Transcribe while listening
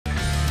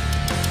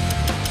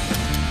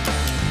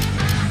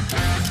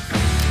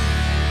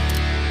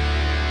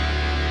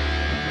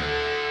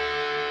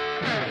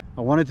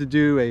I wanted to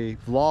do a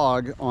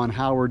vlog on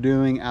how we're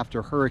doing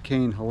after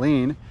Hurricane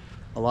Helene.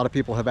 A lot of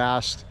people have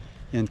asked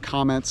in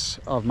comments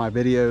of my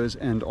videos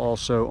and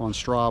also on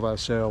Strava,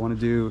 so I want to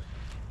do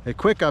a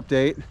quick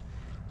update.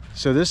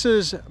 So this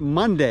is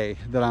Monday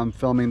that I'm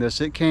filming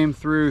this. It came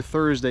through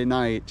Thursday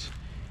night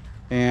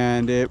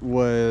and it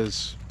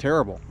was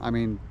terrible. I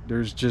mean,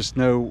 there's just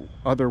no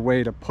other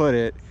way to put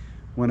it.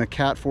 When a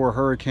Cat 4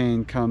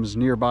 hurricane comes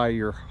nearby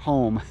your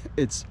home,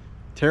 it's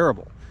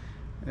terrible.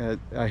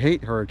 I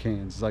hate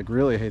hurricanes, like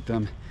really hate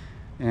them.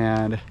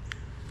 And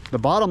the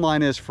bottom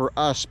line is, for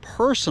us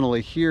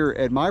personally here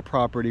at my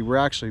property, we're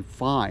actually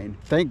fine.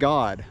 Thank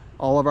God,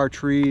 all of our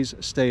trees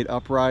stayed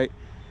upright.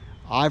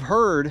 I've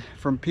heard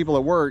from people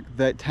at work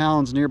that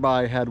towns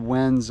nearby had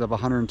winds of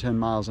 110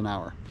 miles an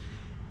hour.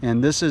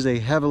 And this is a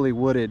heavily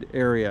wooded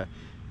area.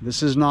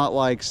 This is not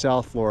like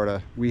South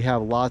Florida. We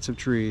have lots of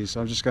trees.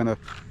 I'm just gonna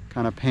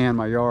kind of pan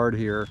my yard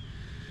here.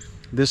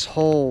 This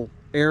whole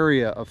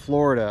area of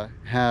Florida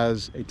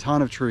has a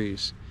ton of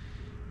trees.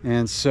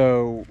 And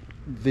so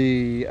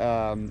this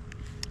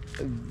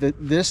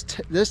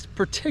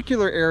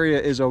particular area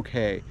is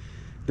okay.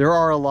 There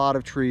are a lot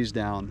of trees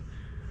down.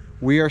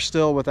 We are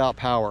still without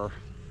power.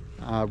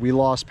 We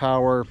lost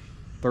power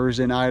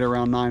Thursday night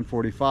around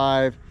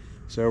 9:45,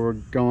 so we're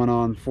going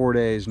on 4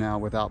 days now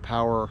without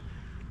power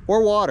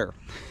or water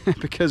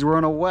because we're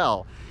in a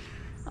well.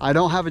 I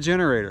don't have a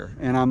generator,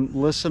 and I'm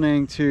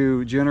listening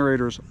to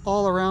generators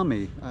all around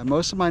me.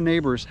 Most of my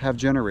neighbors have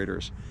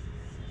generators.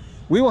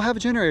 We will have a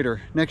generator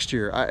next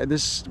year.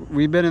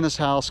 We've been in this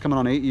house coming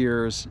on 8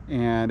 years,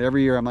 and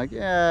every year I'm like,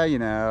 yeah, you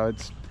know,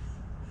 it's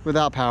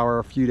without power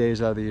a few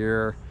days out of the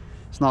year.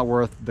 It's not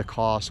worth the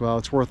cost. Well,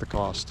 it's worth the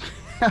cost.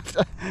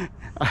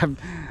 I'm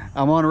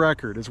on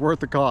record. It's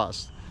worth the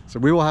cost. So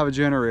we will have a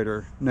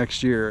generator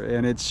next year,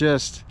 and it's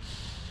just,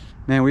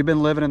 man, we've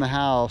been living in the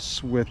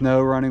house with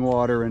no running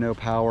water and no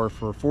power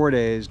for 4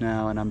 days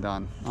now, and I'm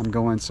done. I'm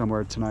going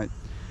somewhere tonight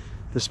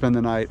to spend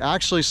the night. I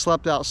actually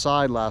slept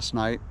outside last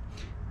night.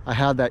 I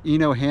had that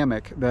Eno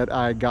hammock that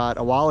I got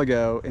a while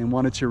ago and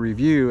wanted to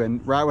review,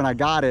 and right when I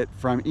got it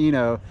from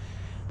Eno,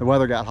 the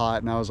weather got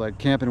hot and I was like,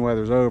 camping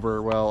weather's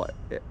over. Well,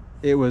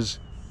 it was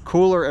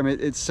cooler. I mean,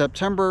 it's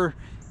September.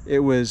 It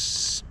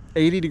was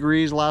 80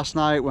 degrees last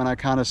night when I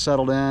kind of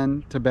settled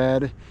in to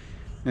bed,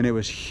 and it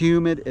was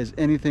humid as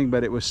anything,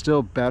 but it was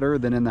still better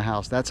than in the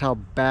house. That's how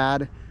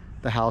bad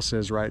the house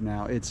is right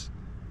now.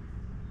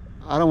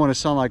 I don't want to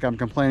sound like I'm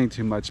complaining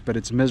too much, but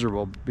it's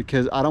miserable,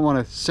 because I don't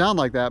want to sound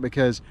like that,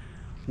 because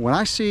when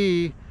I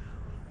see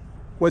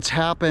what's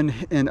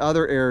happened in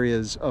other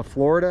areas of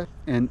Florida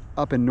and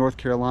up in North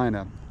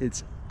Carolina,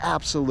 it's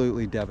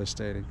absolutely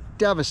devastating.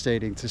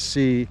 Devastating to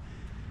see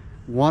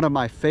one of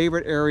my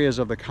favorite areas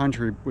of the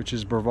country, which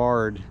is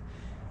Brevard,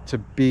 to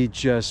be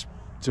just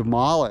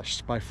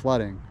demolished by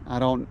flooding. I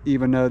don't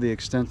even know the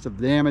extent of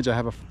the damage. I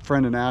have a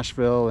friend in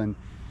Asheville, and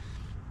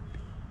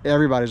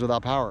everybody's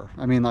without power.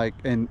 I mean, like,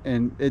 and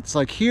it's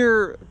like,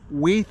 here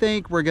we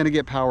think we're going to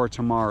get power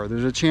tomorrow.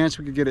 There's a chance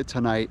we could get it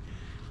tonight.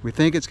 We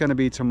think it's going to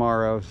be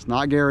tomorrow. It's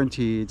not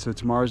guaranteed, so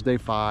tomorrow's day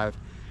 5.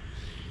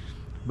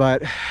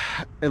 But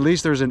at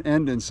least there's an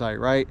end in sight,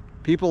 right?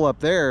 People up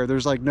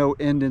there's like no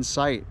end in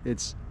sight.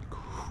 It's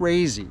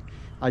crazy.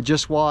 I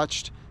just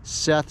watched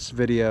Seth's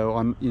video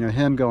on, you know,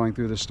 him going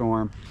through the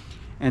storm,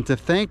 and to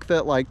think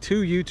that like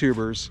 2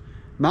 YouTubers,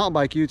 mountain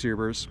bike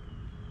YouTubers,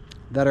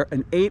 that are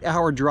an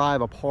 8-hour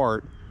drive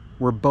apart,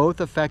 were both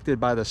affected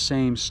by the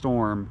same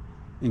storm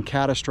in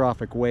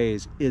catastrophic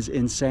ways is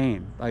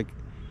insane. Like,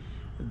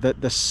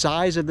 the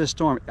size of this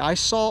storm, I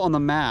saw on the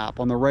map,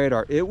 on the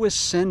radar, it was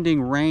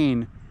sending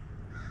rain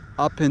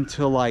up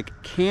into like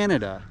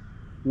Canada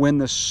when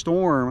the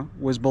storm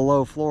was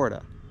below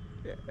Florida.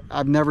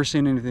 I've never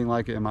seen anything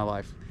like it in my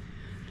life.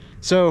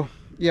 So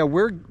yeah,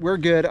 we're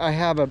good.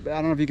 I don't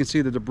know if you can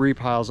see the debris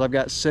piles. I've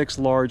got 6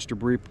 large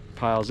debris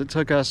piles. It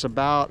took us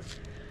about,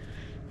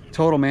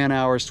 total man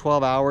hours,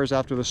 12 hours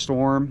after the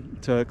storm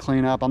to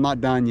clean up. I'm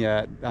not done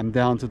yet. I'm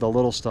down to the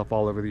little stuff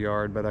all over the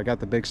yard, but I got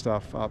the big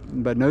stuff up.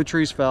 But no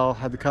trees fell.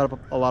 Had to cut up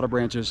a lot of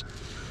branches.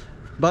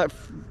 But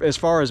as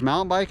far as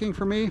mountain biking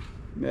for me,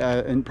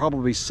 and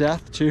probably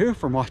Seth too,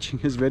 from watching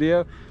his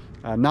video,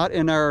 not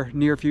in our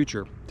near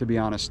future, to be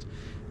honest.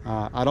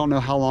 I don't know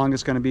how long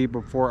it's going to be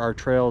before our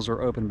trails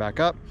are open back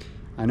up.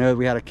 I know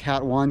we had a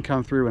Cat 1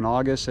 come through in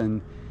August,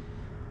 and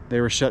they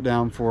were shut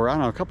down for, I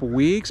don't know, a couple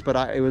weeks, but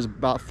it was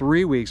about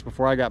 3 weeks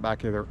before I got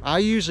back here. I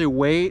usually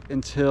wait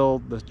until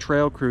the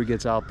trail crew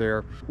gets out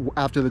there.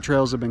 After the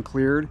trails have been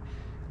cleared,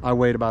 I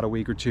wait about a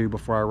week or 2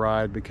 before I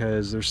ride,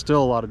 because there's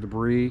still a lot of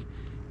debris,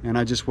 and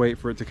I just wait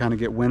for it to kind of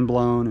get wind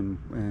blown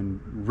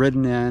and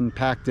ridden in,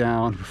 packed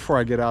down before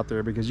I get out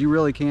there, because you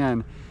really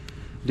can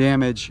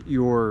damage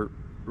your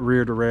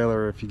rear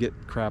derailleur if you get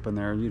crap in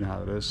there. You know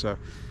how it is. So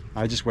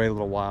I just wait a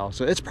little while.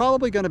 So it's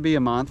probably going to be a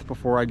month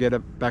before I get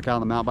back out on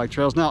the mountain bike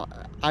trails. Now,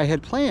 I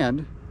had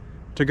planned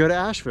to go to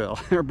Asheville,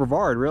 or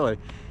Brevard really,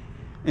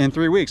 in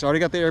 3 weeks. I already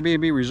got the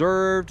Airbnb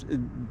reserved.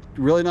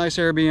 Really nice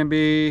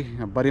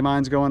Airbnb. A buddy of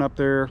mine's going up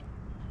there,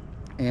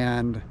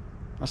 and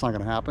that's not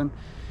going to happen.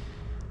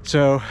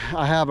 So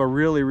I have a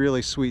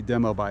really sweet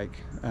demo bike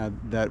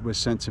that was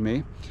sent to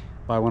me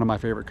by one of my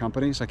favorite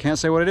companies. I can't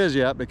say what it is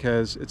yet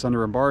because it's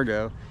under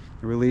embargo.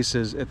 The release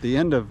is at the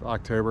end of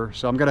October,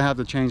 so I'm gonna have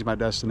to change my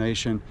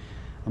destination.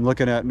 I'm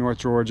looking at North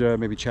Georgia,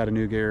 maybe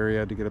Chattanooga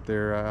area to get up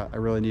there. I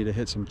really need to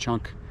hit some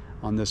chunk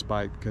on this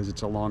bike because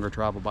it's a longer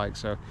travel bike.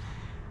 So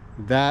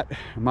that,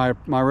 my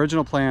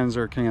original plans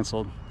are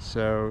canceled.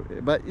 So,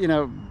 but you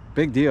know,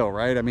 big deal,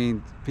 right? I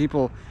mean,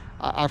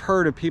 I've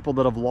heard of people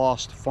that have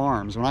lost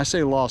farms. When I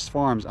say lost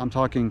farms, I'm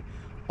talking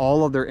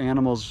all of their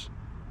animals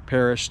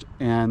perished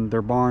and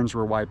their barns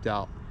were wiped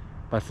out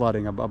by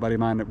flooding. A buddy of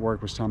mine at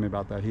work was telling me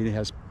about that. He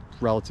has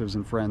relatives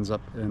and friends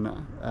up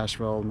in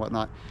Asheville and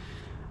whatnot.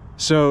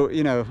 So,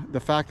 you know, the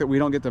fact that we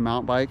don't get to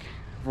mountain bike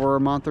for a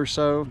month or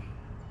so,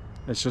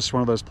 it's just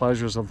one of those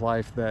pleasures of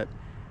life that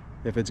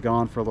if it's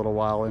gone for a little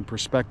while, in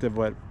perspective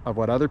of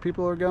what other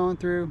people are going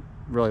through,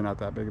 really not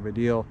that big of a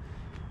deal,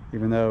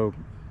 even though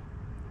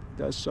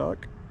it does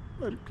suck.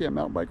 I can't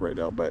mountain bike right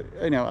now, but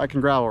you know, I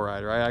can gravel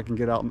ride, right? I can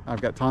get out.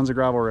 I've got tons of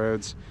gravel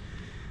roads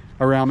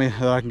around me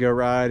that I can go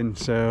ride, and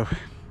so,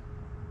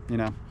 you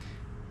know,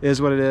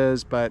 is what it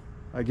is. But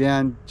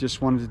again,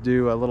 just wanted to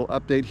do a little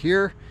update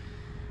here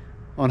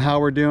on how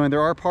we're doing.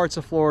 There are parts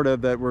of Florida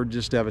that were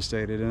just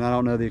devastated, and I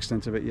don't know the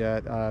extent of it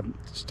yet.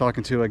 Just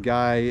talking to a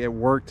guy at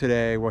work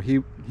today. Well,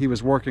 he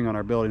was working on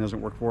our building,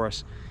 doesn't work for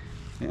us,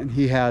 and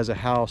he has a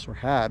house, or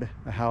had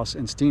a house,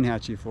 in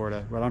Steinhatchee,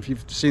 Florida. But I don't know if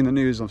you've seen the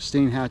news on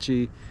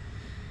Steinhatchee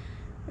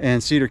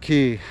and Cedar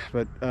Key,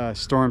 but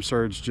storm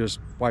surge just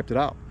wiped it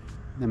out.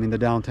 I mean, the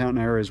downtown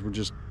areas were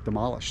just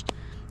demolished,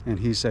 and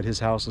he said his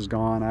house is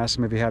gone. I asked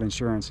him if he had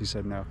insurance. He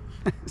said no.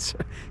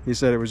 He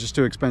said it was just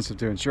too expensive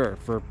to insure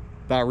for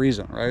that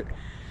reason, right?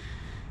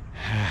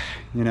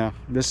 You know,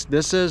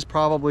 this is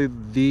probably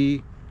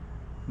the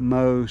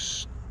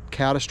most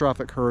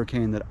catastrophic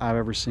hurricane that I've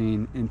ever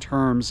seen in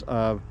terms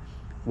of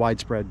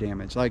widespread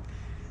damage. Like,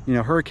 you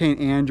know, Hurricane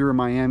Andrew in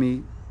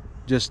Miami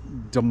just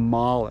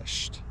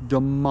demolished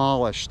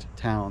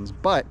towns,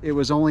 but it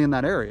was only in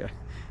that area.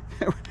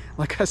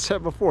 Like I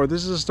said before,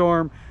 this is a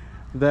storm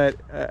that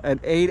an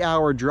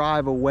 8-hour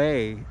drive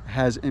away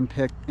has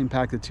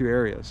impacted 2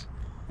 areas.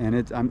 And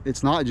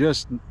it's not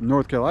just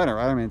North Carolina,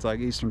 right? I mean, it's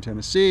like Eastern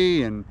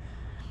Tennessee and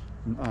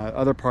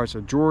other parts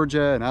of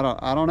Georgia, and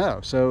I don't know.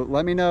 So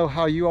let me know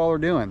how you all are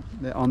doing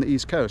on the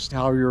East Coast.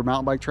 How are your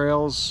mountain bike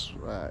trails?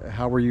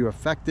 How were you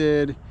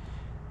affected?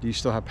 Do you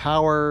still have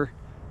power?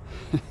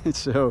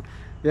 So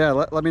yeah,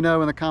 let me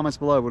know in the comments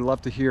below. Would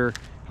love to hear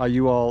how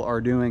you all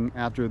are doing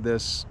after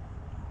this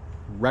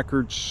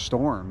record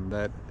storm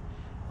that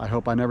I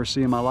hope I never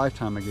see in my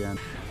lifetime again.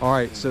 All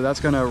right, so that's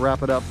gonna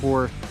wrap it up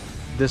for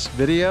this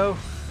video.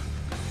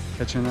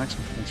 Catch you in the next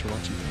one. Thanks for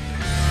watching.